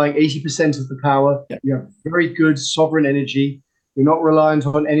 supplying 80% of the power. Yeah. You have very good sovereign energy. You're not reliant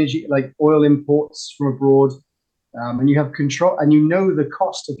on energy like oil imports from abroad. And you have control, and you know the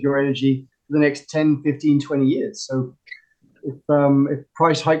cost of your energy for the next 10, 15, 20 years. So if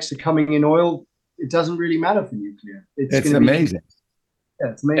price hikes are coming in oil, it doesn't really matter for nuclear. It's amazing.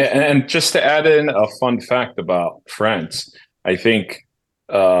 Yeah, it's amazing. And just to add in a fun fact about France, I think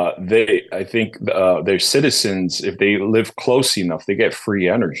their citizens, if they live close enough, they get free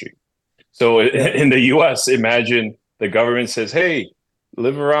energy. So in the U.S., imagine the government says, "Hey,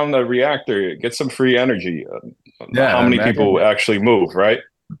 live around the reactor, get some free energy." How many people actually move, right?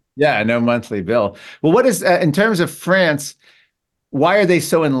 Yeah, no monthly bill. Well, what is in terms of France? Why are they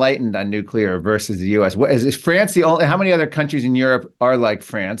so enlightened on nuclear versus the U.S.? What is France the only? How many other countries in Europe are like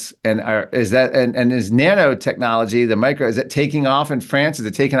France? And is nanotechnology, the micro, is it taking off in France? Is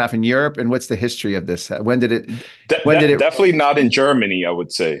it taking off in Europe? And what's the history of this? When did it? Definitely not in Germany, I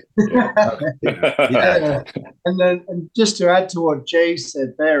would say. Yeah. Yeah. And just to add to what Jay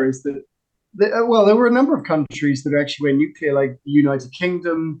said, there is that there were a number of countries that actually went nuclear, like the United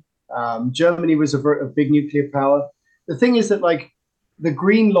Kingdom. Germany was a big nuclear power. The thing is that like the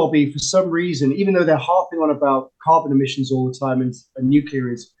green lobby, for some reason, even though they're harping on about carbon emissions all the time and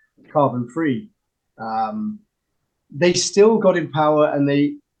nuclear is carbon free, they still got in power, and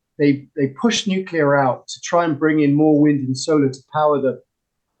they pushed nuclear out to try and bring in more wind and solar to power the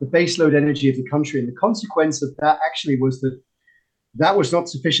baseload energy of the country. And the consequence of that actually was that was not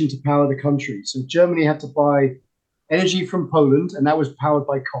sufficient to power the country. So Germany had to buy energy from Poland, and that was powered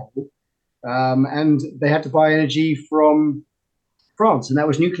by coal. And they had to buy energy from France, and that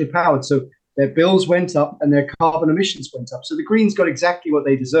was nuclear powered. So their bills went up and their carbon emissions went up. So the Greens got exactly what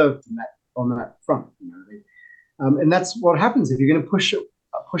they deserved on that front. And that's what happens if you're going to push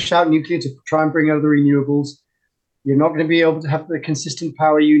out nuclear to try and bring other renewables. You're not going to be able to have the consistent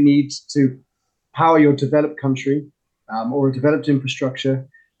power you need to power your developed country or a developed infrastructure,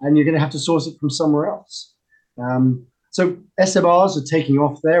 and you're going to have to source it from somewhere else. So SMRs are taking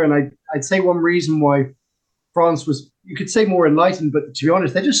off there, and I'd say one reason why France was, you could say, more enlightened, but to be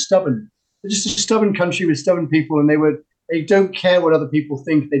honest, they're just stubborn. They're just a stubborn country with stubborn people, and they don't care what other people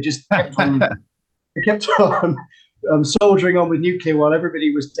think. They just kept on, soldiering on with nuclear while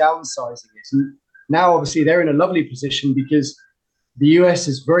everybody was downsizing it. And now, obviously, they're in a lovely position because the US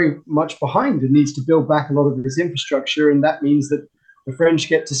is very much behind and needs to build back a lot of its infrastructure, and that means that the French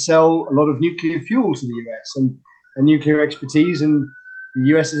get to sell a lot of nuclear fuel to the US and nuclear expertise, and the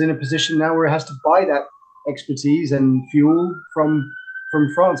US is in a position now where it has to buy that expertise and fuel from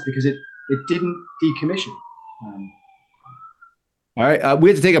France because it didn't decommission. All right, we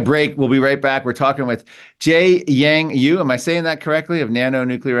have to take a break. We'll be right back. We're talking with Jiang Yu. Am I saying that correctly? Of Nano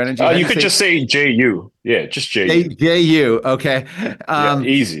Nuclear Energy? You could just say JU. Yeah, just JU. JU. Okay.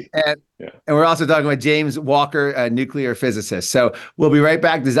 Easy. And we're also talking with James Walker, a nuclear physicist. So we'll be right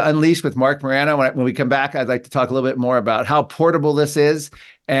back. This is Unleashed with Marc Morano. When we come back, I'd like to talk a little bit more about how portable this is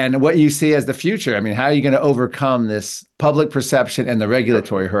and what you see as the future. I mean, how are you going to overcome this public perception and the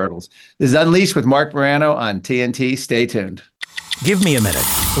regulatory hurdles? This is Unleashed with Marc Morano on TNT. Stay tuned. Give me a minute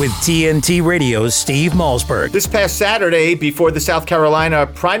with TNT Radio's Steve Malzberg. This past Saturday, before the South Carolina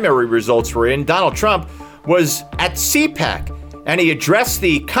primary results were in, Donald Trump was at CPAC, and he addressed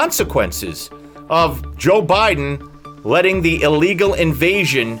the consequences of Joe Biden letting the illegal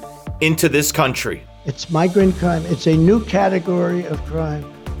invasion into this country. It's migrant crime. It's a new category of crime.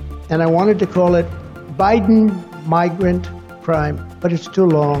 And I wanted to call it Biden migrant crime, but it's too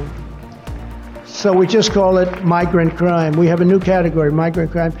long. So we just call it migrant crime. We have a new category, migrant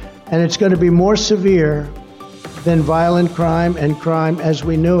crime, and it's going to be more severe than violent crime and crime as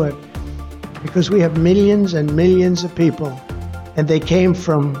we knew it, because we have millions and millions of people, and they came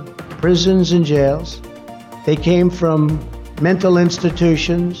from prisons and jails. They came from mental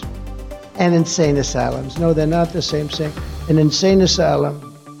institutions and insane asylums. No, they're not the same thing. An insane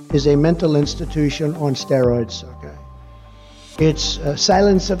asylum is a mental institution on steroids, okay? It's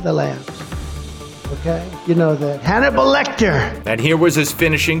Silence of the Lambs. Okay, you know that. Hannibal Lecter. And here was his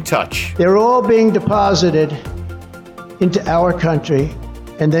finishing touch. They're all being deposited into our country,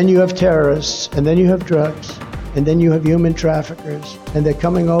 and then you have terrorists, and then you have drugs, and then you have human traffickers, and they're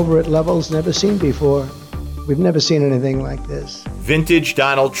coming over at levels never seen before. We've never seen anything like this. Vintage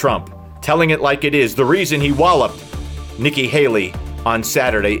Donald Trump, telling it like it is, the reason he walloped Nikki Haley on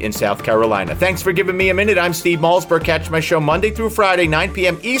Saturday in South Carolina. Thanks for giving me a minute. I'm Steve Malzberg. Catch my show Monday through Friday, 9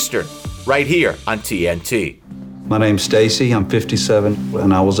 p.m. Eastern. Right here on TNT. My name's Stacy. I'm 57,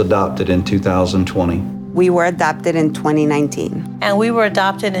 and I was adopted in 2020. We were adopted in 2019. And we were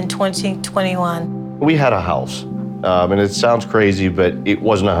adopted in 2021. We had a house, and it sounds crazy, but it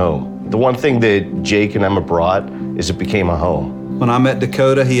wasn't a home. The one thing that Jake and Emma brought is it became a home. When I met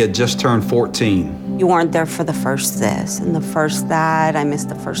Dakota, he had just turned 14. You weren't there for the first this and the first that. I missed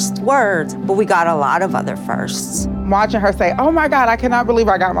the first words, but we got a lot of other firsts. Watching her say, oh my God, I cannot believe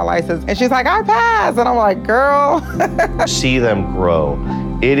I got my license. And she's like, I passed. And I'm like, girl. See them grow.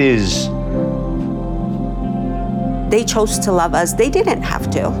 It is. They chose to love us. They didn't have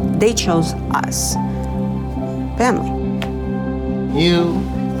to. They chose us. Family. You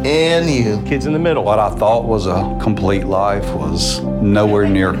and you. Kids in the middle. What I thought was a complete life was nowhere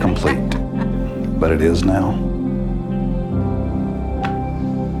near complete, but it is now.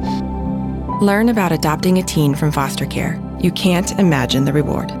 Learn about adopting a teen from foster care. You can't imagine the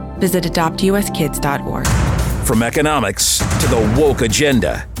reward. Visit adoptuskids.org. From economics to the woke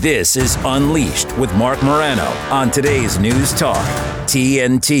agenda, this is Unleashed with Marc Morano on today's News Talk,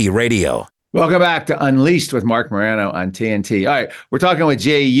 TNT Radio. Welcome back to Unleashed with Marc Morano on TNT. All right, we're talking with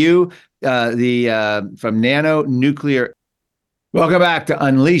Jiang, from Nano Nuclear. Welcome back to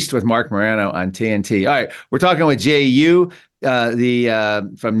Unleashed with Marc Morano on TNT. All right, we're talking with Jiang,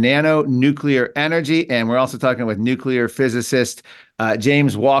 from Nano Nuclear Energy, and we're also talking with nuclear physicist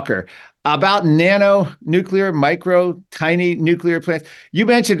James Walker about nano nuclear, micro, tiny nuclear plants. You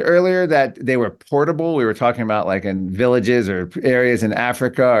mentioned earlier that they were portable. We were talking about like in villages or areas in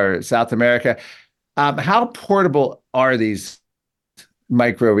Africa or South America. How portable are these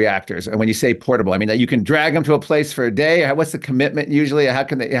micro reactors? And when you say portable, I mean that you can drag them to a place for a day. What's the commitment usually? How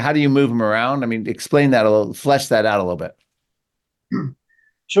do you move them around? I mean, explain that a little, flesh that out a little bit.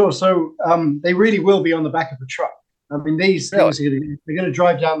 Sure. So they really will be on the back of the truck. I mean, these things they're going to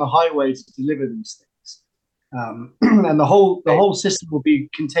drive down the highway to deliver these things, and the whole system will be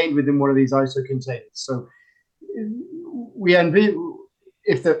contained within one of these ISO containers. So we envy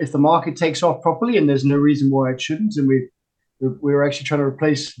if the market takes off properly, and there's no reason why it shouldn't. And we're actually trying to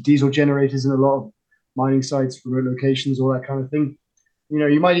replace diesel generators in a lot of mining sites, remote locations, all that kind of thing. You know,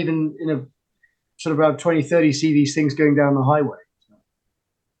 you might even in a sort of about 2030 see these things going down the highway.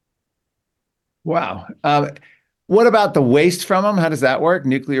 Wow. What about the waste from them? How does that work?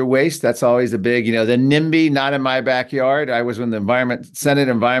 Nuclear waste, that's always a big, the NIMBY, not in my backyard. I was in the Senate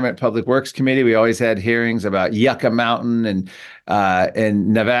Environment Public Works Committee. We always had hearings about Yucca Mountain and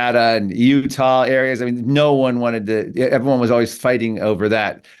Nevada and Utah areas. I mean, everyone was always fighting over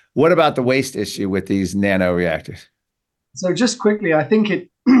that. What about the waste issue with these nano reactors? So just quickly, I think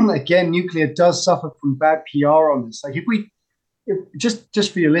again, nuclear does suffer from bad PR on this. Like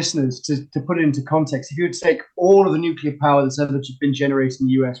just for your listeners to put it into context, if you would take all of the nuclear power that's ever been generated in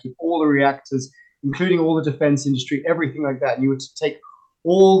the US with all the reactors, including all the defense industry, everything like that, and you were to take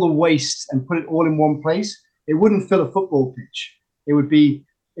all the waste and put it all in one place, it wouldn't fill a football pitch. It would be,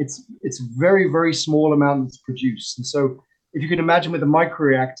 it's very, very small amount that's produced. And so if you can imagine with a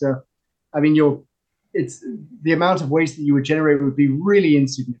microreactor, I mean, it's the amount of waste that you would generate would be really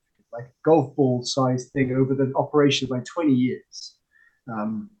insignificant, like a golf ball size thing over the operation of like 20 years.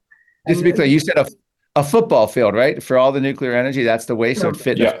 Just to be clear, you said a football field, right? For all the nuclear energy, that's the waste of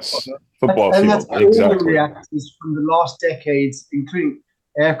fitness. Yes, football and field, that's all exactly. the reactors from the last decades, including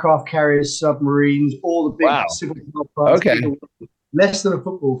aircraft carriers, submarines, all the big civil power plants. Okay. Less than a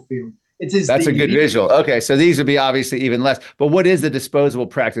football field. That's a good visual. Okay, so these would be obviously even less. But what is the disposable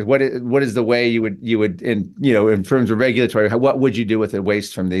practice? What is the way you would in terms of regulatory? What would you do with the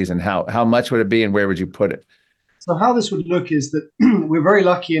waste from these, and how much would it be, and where would you put it? So how this would look is that we're very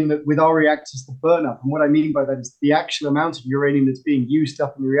lucky in that with our reactors, the burn up, and what I mean by that is the actual amount of uranium that's being used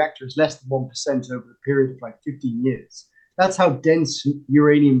up in the reactor is less than 1% over the period of like 15 years. That's how dense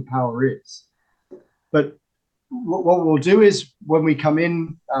uranium power is. But what we'll do is when we come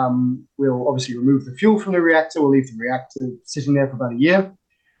in, we'll obviously remove the fuel from the reactor. We'll leave the reactor sitting there for about a year.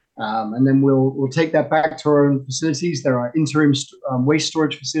 And then we'll take that back to our own facilities. There are interim waste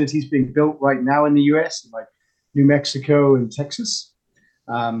storage facilities being built right now in the US, like New Mexico and Texas.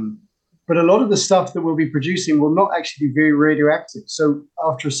 But a lot of the stuff that we'll be producing will not actually be very radioactive. So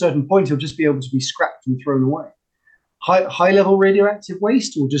after a certain point, it'll just be able to be scrapped and thrown away. High-level radioactive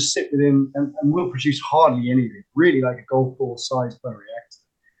waste will just sit within and will produce hardly anything, really like a golf ball size per reactor.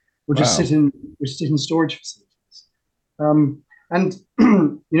 We'll just sit in storage facilities. And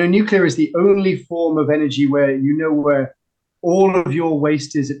nuclear is the only form of energy where where all of your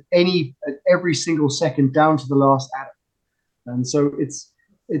waste is at every single second down to the last atom. And so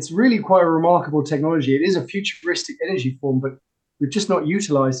it's really quite a remarkable technology. It is a futuristic energy form, but we've just not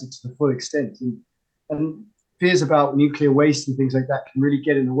utilized it to the full extent. And fears about nuclear waste and things like that can really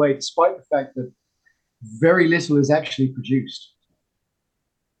get in the way, despite the fact that very little is actually produced.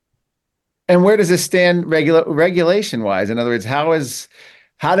 And where does this stand regulation wise? In other words, how does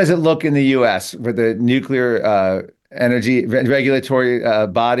it look in the U.S. for the nuclear energy regulatory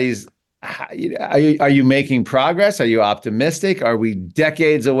bodies? Are you making progress? Are you optimistic? Are we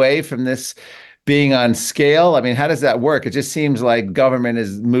decades away from this being on scale? I mean, how does that work? It just seems like government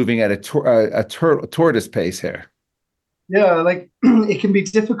is moving at a tortoise pace here. Yeah, like it can be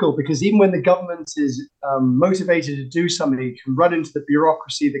difficult because even when the government is motivated to do something, it can run into the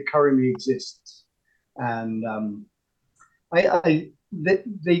bureaucracy that currently exists. And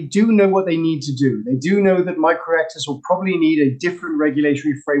they do know what they need to do. They do know that microreactors will probably need a different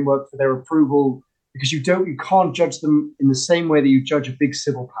regulatory framework for their approval because you can't judge them in the same way that you judge a big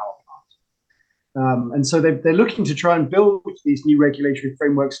civil power plant. And so they're looking to try and build these new regulatory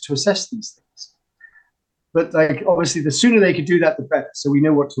frameworks to assess these things. But like obviously, the sooner they could do that, the better. So we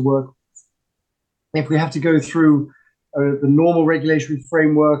know what to work with. If we have to go through the normal regulatory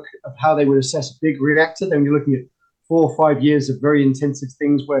framework of how they would assess a big reactor, then we're looking at 4 or 5 years of very intensive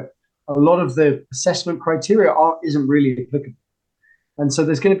things where a lot of the assessment criteria isn't really applicable. And so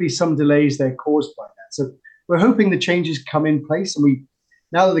there's going to be some delays there caused by that. So we're hoping the changes come in place. And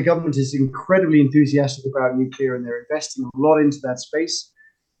now that the government is incredibly enthusiastic about nuclear and they're investing a lot into that space,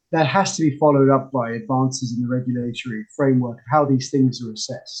 that has to be followed up by advances in the regulatory framework of how these things are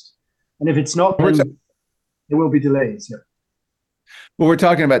assessed. And if it's not, then there will be delays. Yeah. Well, we're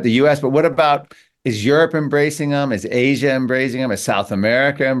talking about the U.S., but what about, is Europe embracing them? Is Asia embracing them? Is South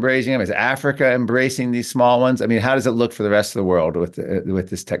America embracing them? Is Africa embracing these small ones? I mean, how does it look for the rest of the world with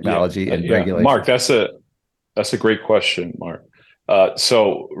this technology and regulation? Mark, that's a great question, Mark.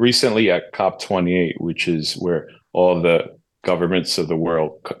 So recently at COP28, which is where all the governments of the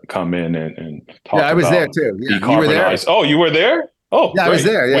world come in and talk about. Yeah, I was there too. Yeah, you were there. Oh, you were there? Oh, yeah, great. I was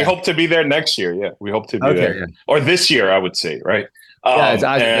there. Yeah. We hope to be there next year. Yeah, we hope to be there. Yeah. Or this year, I would say, right? Yeah, it's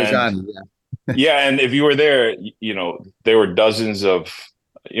on. Yeah. Yeah, and if you were there, there were dozens of,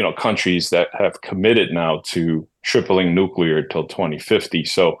 countries that have committed now to tripling nuclear till 2050.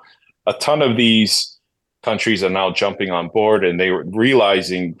 So a ton of these countries are now jumping on board, and they were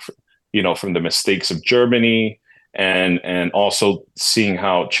realizing, from the mistakes of Germany and also seeing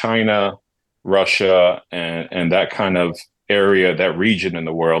how China, Russia, and that kind of area, that region in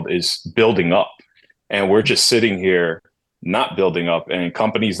the world is building up. And we're just sitting here not building up. And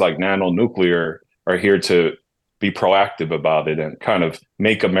companies like Nano Nuclear are here to be proactive about it and kind of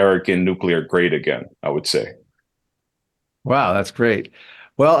make American nuclear great again, I would say. Wow, that's great.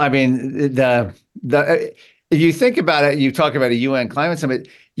 Well, I mean, if you think about it, you talk about a UN climate summit,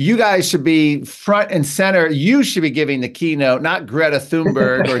 you guys should be front and center. You should be giving the keynote, not Greta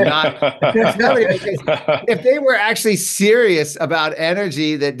Thunberg or not. If they were actually serious about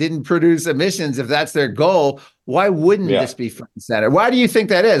energy that didn't produce emissions, if that's their goal, why wouldn't this be front and center? Why do you think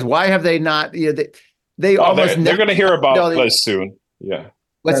that is? Why have they not? They're going to hear about this soon. Yeah.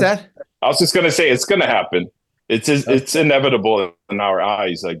 What's that? I was just going to say it's going to happen. It's inevitable in our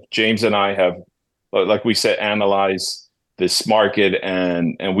eyes. Like James and I have, like we said, analyzed this market,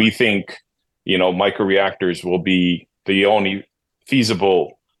 and we think, microreactors will be the only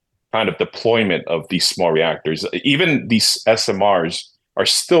feasible kind of deployment of these small reactors. Even these SMRs are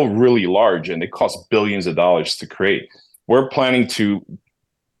still really large, and they cost billions of dollars to create. We're planning to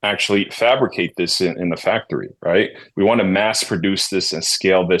actually fabricate this in the factory, right? We want to mass produce this and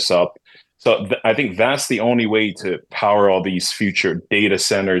scale this up. So I think that's the only way to power all these future data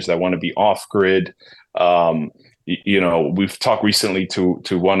centers that want to be off grid. We've talked recently to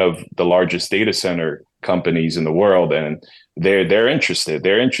one of the largest data center companies in the world, and they're interested.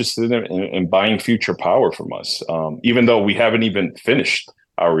 They're interested in buying future power from us, even though we haven't even finished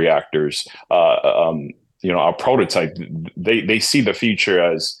our reactors. Our prototype. They see the future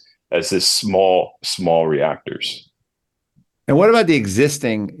as this small reactors. And what about the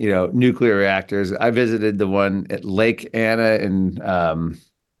existing, nuclear reactors? I visited the one at Lake Anna in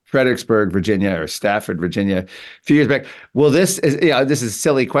Fredericksburg, Virginia, or Stafford, Virginia, a few years back. Well, this is a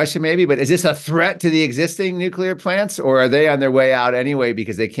silly question maybe, but is this a threat to the existing nuclear plants, or are they on their way out anyway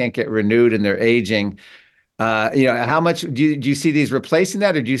because they can't get renewed and they're aging? How much do you see these replacing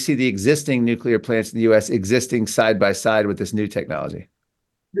that, or do you see the existing nuclear plants in the U.S. existing side by side with this new technology?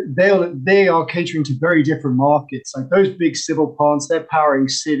 They are catering to very different markets. Like those big civil plants, they're powering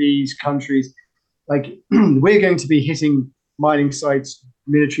cities, countries. Like we're going to be hitting mining sites,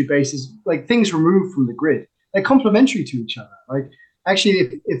 military bases, like things removed from the grid. They're complementary to each other. Like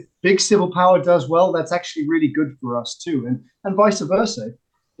actually, if big civil power does well, that's actually really good for us too, and vice versa.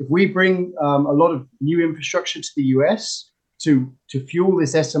 If we bring a lot of new infrastructure to the US to fuel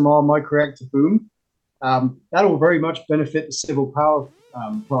this SMR microreactor boom, that will very much benefit the civil power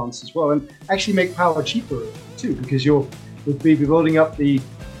plants as well, and actually make power cheaper too, because you'll be building up the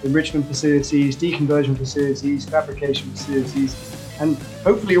enrichment facilities, deconversion facilities, fabrication facilities, and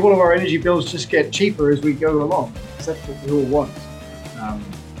hopefully all of our energy bills just get cheaper as we go along, because that's what we all want.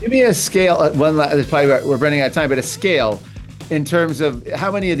 Give me a scale. We're running out of time, but a scale in terms of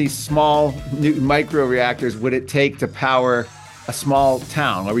how many of these small micro reactors would it take to power a small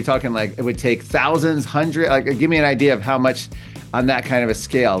town? Are we talking like it would take thousands, hundreds? Like, give me an idea of how much on that kind of a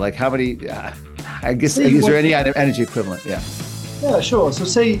scale. Like how many? I guess is there any energy equivalent? Yeah. Yeah, sure. So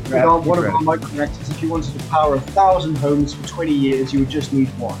say one of our micro reactors, if you wanted to power 1,000 homes for 20 years, you would just need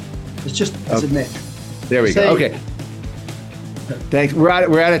one. It's just as a metric. There we go. Okay. Thanks. We're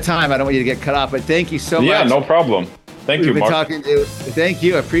out of time. I don't want you to get cut off, but thank you so much. Yeah, no problem. Thank you, Marc. Thank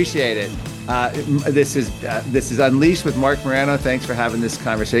you. Appreciate it. This is Unleashed with Marc Morano. Thanks for having this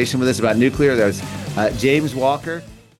conversation with us about nuclear. There's James Walker.